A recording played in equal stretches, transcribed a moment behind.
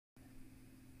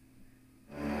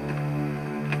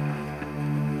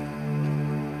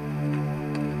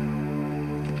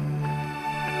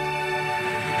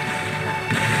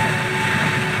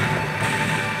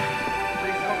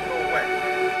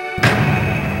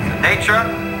nature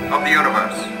of the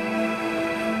universe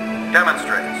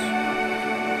demonstrates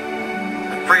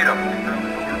that freedom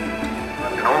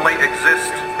can only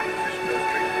exist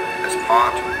as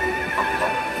part of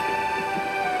law.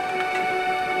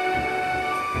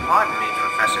 Pardon me,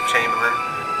 Professor Chamberlain.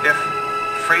 If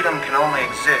freedom can only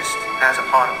exist as a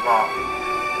part of law,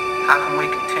 how can we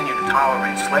continue to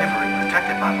tolerate slavery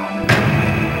protected by law?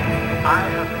 I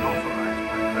have been authorized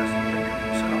by President Lincoln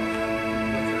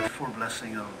himself, with the full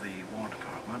blessing of the War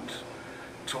Department,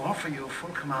 to offer you full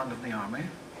command of the Army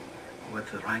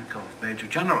with the rank of Major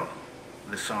General.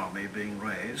 This army being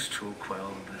raised to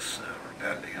quell this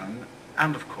rebellion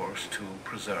and, of course, to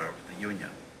preserve the Union.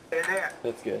 Bayonet.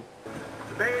 That's good.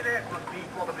 The bayonet must be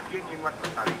for the Virginian what was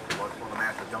for the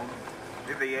Macedonians.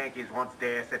 If the Yankees once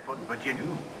dare set foot in Virginia.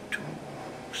 To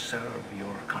serve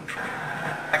your country.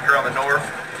 Anchor on the north,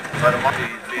 let them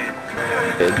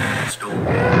Good. Still.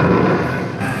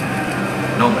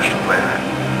 No, Mr. Ware,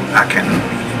 I cannot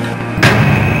read it.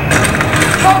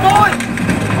 Oh, boys!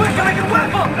 We're going to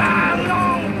weapons!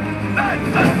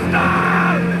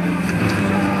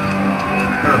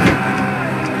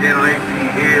 General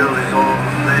A.P. Hill is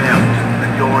almost there.